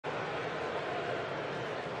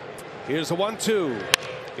Here's a 1-2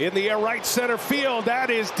 in the air, right center field. That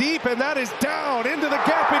is deep, and that is down into the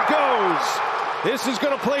gap. It goes. This is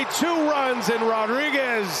going to play 2 runs, and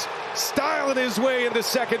Rodríguez styling his way into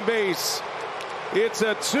second base. It's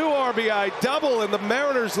a 2 RBI double, and the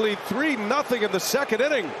Mariners lead 3-0 in the second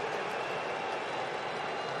inning.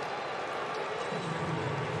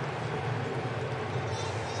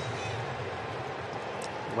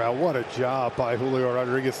 Well, what a job by Julio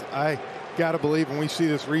Rodríguez. I got to believe when we see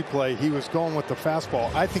this replay, he was going with the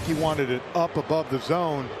fastball. I think he wanted it up above the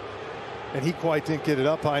zone, and he quite didn't get it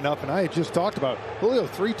up high enough. And I had just talked about Julio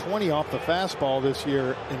 320 off the fastball this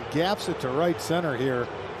year and gaps it to right center here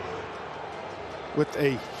with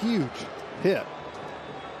a huge hit.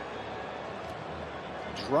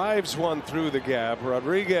 Drives one through the gap.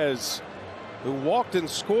 Rodríguez, who walked and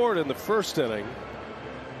scored in the first inning,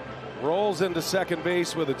 rolls into second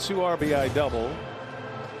base with a 2 RBI double.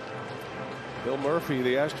 Bill Murphy,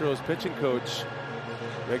 the Astros pitching coach,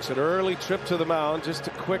 makes an early trip to the mound. Just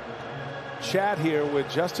a quick chat here with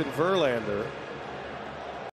Justin Verlander.